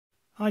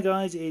Hi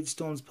guys, it's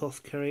Dawn's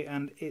Apothecary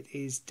and it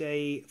is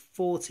day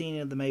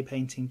 14 of the May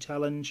Painting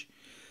Challenge.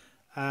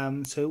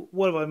 So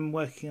what have I been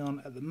working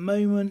on at the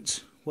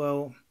moment?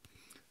 Well,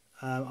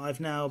 I've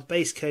now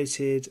base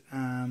coated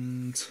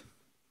and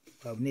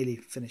nearly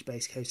finished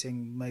base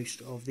coating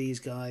most of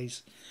these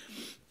guys.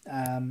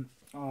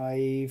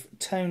 I've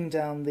toned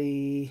down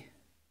the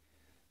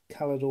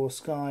Calidor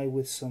Sky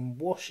with some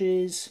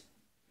washes,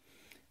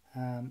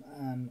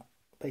 and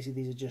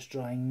basically these are just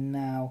drying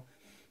now.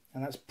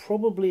 And that's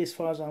probably as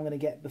far as I'm going to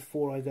get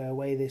before I go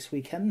away this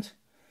weekend.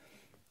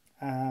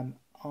 I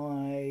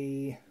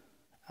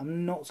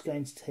am not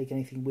going to take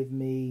anything with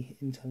me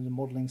in terms of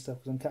modelling stuff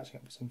because I'm catching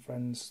up with some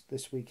friends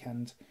this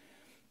weekend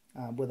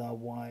with our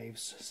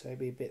wives. So it'd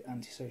be a bit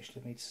antisocial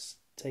of me to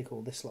take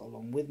all this lot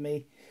along with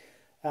me.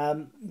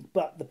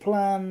 But the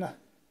plan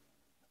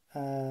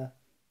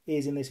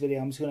is in this video,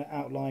 I'm just going to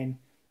outline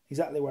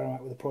exactly where I'm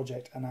at with the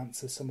project and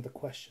answer some of the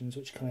questions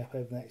which are coming up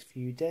over the next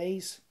few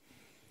days.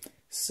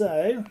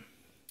 So,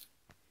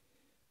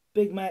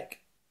 Big Mech,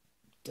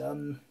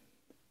 done.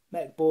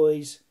 Mech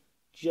Boys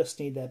just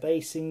need their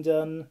basing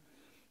done.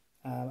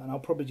 And I'll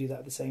probably do that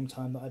at the same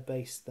time that I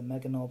base the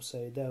Mega Knob,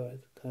 so they're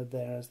kind of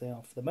there as they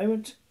are for the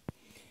moment.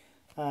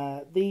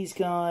 These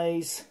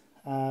guys,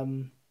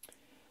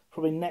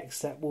 probably next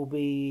step will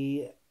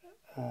be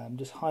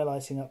just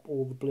highlighting up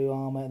all the blue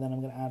armour, and then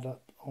I'm going to add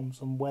up on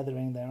some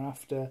weathering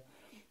thereafter.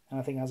 And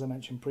I think, as I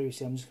mentioned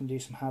previously, I'm just going to do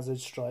some hazard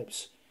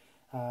stripes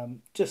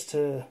just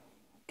to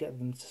get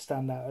them to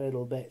stand out a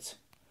little bit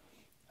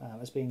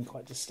as being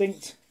quite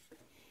distinct.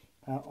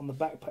 On the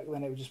backpack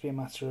then it would just be a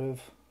matter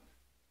of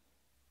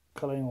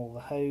colouring all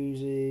the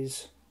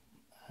hoses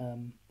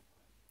and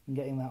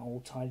getting that all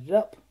tidied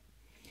up.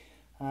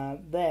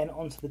 Then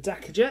onto the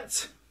Dakar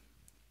jet.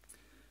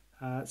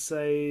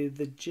 So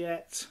the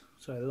jet,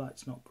 sorry, the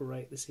light's not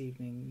great this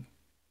evening.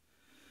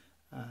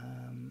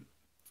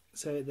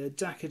 So the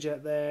Dakar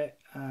jet there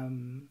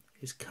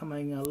is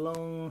coming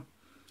along.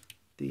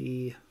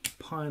 The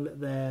pilot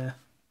there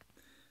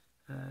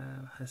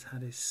has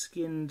had his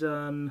skin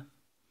done,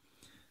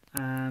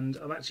 and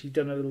I've actually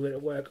done a little bit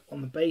of work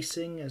on the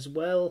basing as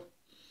well,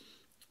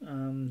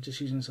 just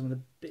using some of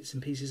the bits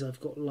and pieces I've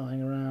got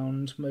lying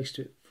around, most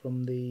of it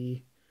from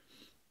the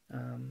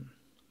kind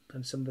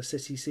of some of the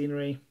city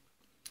scenery.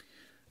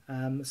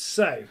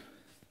 So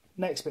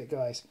next bit,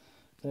 guys,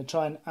 I'm going to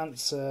try and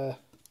answer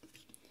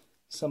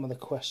some of the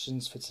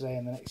questions for today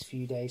in the next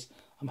few days.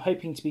 I'm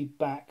hoping to be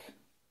back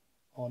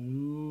on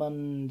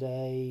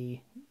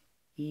Monday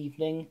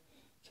evening,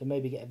 so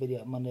maybe get a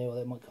video up Monday, or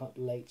it might come up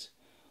late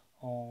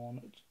on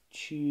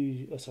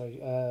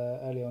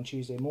early on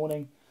Tuesday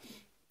morning.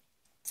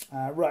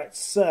 Right,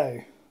 so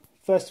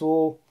first of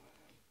all,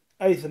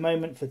 oath of the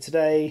moment for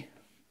today.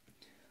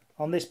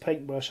 On this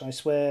paintbrush, I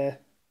swear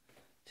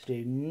to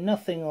do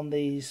nothing on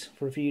these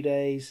for a few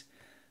days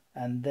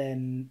and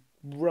then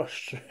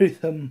rush through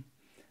them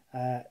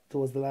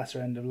towards the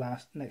latter end of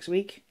next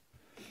week.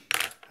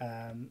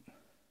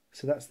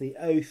 So that's the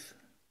oath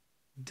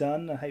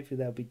done, and hopefully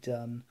they'll be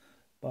done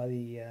by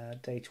the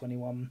day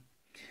 21.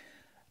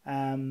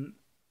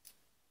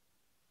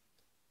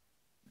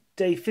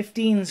 Day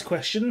 15's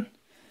question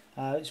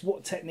is,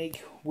 what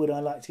technique would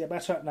I like to get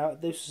better at? Now,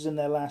 this was in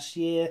there last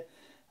year.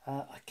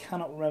 I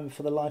cannot remember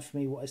for the life of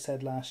me what I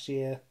said last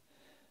year.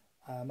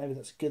 Maybe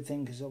that's a good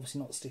thing because it's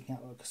obviously not sticking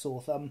out like a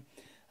sore thumb.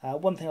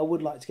 One thing I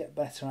would like to get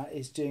better at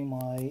is doing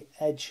my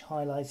edge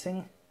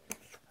highlighting.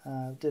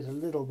 Did a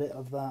little bit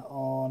of that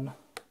on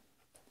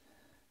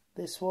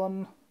this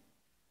one,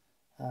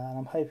 and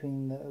I'm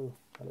hoping that, oh,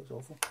 that looks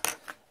awful.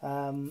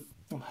 I'm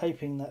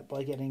hoping that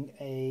by getting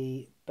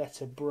a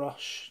better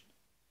brush,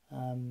 I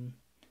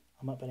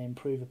might be able to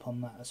improve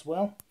upon that as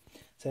well.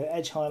 So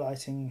edge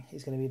highlighting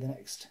is going to be the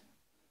next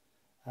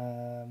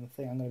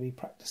thing I'm going to be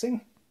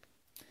practicing.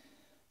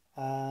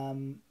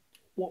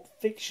 What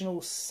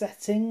fictional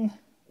setting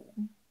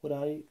would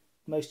I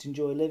most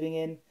enjoy living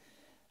in?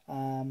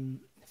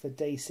 For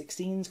day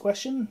 16's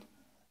question,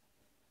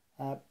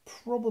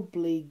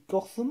 probably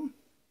Gotham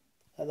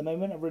at the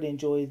moment. I've really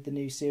enjoyed the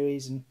new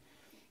series and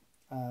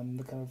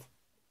the kind of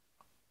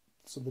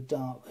sort of the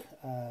dark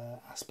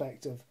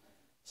aspect of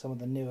some of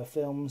the newer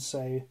films,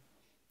 so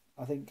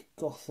I think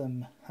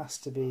Gotham has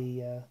to be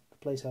the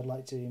place I'd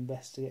like to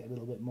investigate a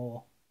little bit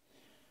more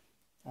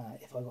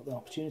if I got the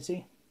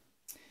opportunity.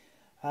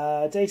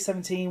 Day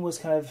 17 was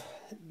kind of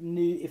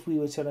new, if we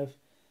were to kind of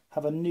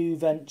have a new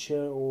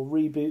venture or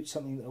reboot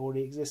something that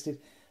already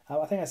existed.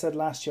 I think I said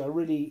last year I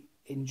really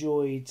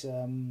enjoyed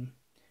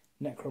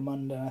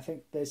Necromunda, and I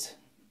think there's,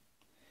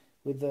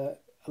 with a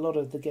lot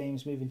of the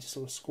games moving to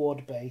sort of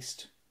squad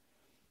based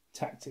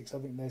tactics, I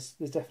think there's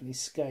definitely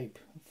scope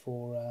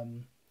for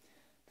kind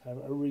of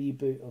a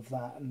reboot of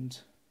that. And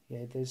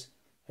yeah, there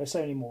are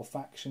so many more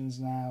factions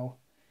now.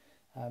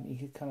 You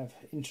could kind of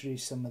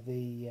introduce some of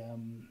the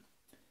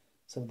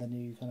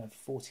new kind of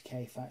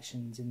 40k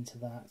factions into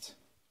that.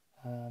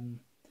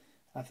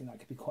 I think that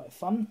could be quite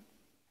fun.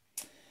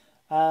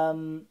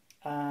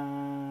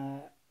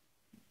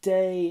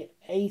 Day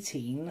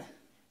 18,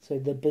 so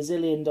the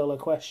bazillion-dollar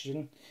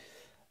question.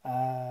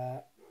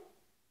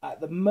 At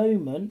the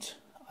moment,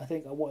 I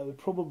think what I would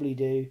probably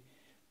do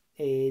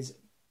is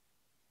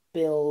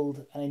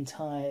build an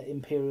entire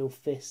Imperial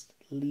Fist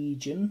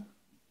Legion,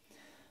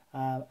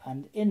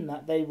 and in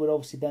that they would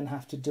obviously then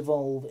have to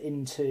devolve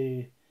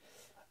into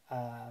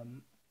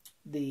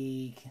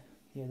the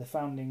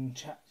founding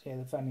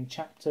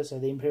chapter, so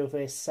the Imperial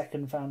Fist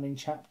second founding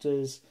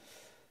chapters,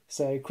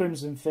 so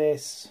Crimson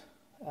Fist,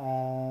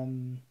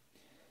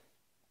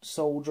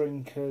 Soul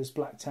Drinkers,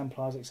 Black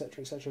Templars,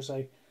 etc., etc.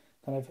 So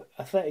kind of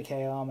a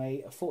 30k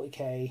army, a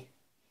 40k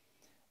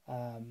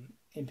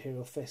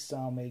Imperial Fist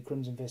army,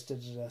 Crimson Fist,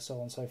 so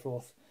on and so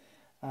forth,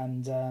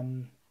 and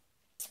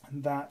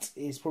that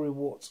is probably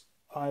what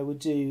I would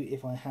do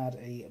if I had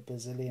 $1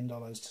 bazillion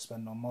to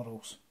spend on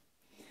models.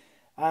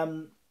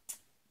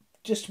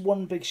 Just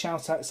one big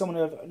shout out, someone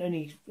who I've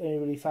only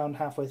really found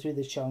halfway through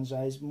this challenge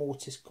now is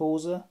Mortis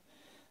Causa.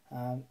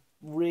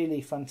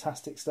 Really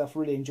fantastic stuff,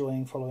 really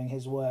enjoying following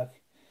his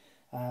work.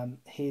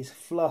 His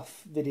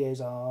fluff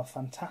videos are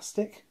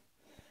fantastic.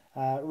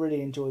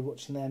 Really enjoyed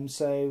watching them,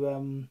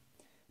 so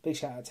big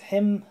shout out to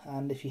him,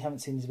 and if you haven't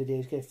seen his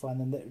videos, go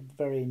find them. They're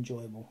very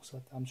enjoyable,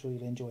 so I'm sure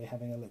you'll enjoy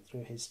having a look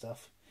through his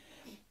stuff.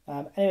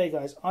 Anyway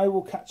guys, I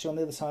will catch you on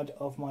the other side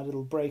of my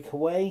little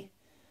breakaway.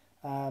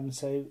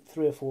 So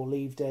 3 or 4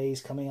 leave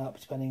days coming up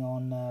depending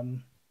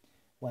on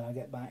when I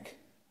get back,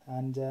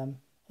 and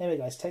anyway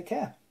guys, take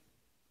care.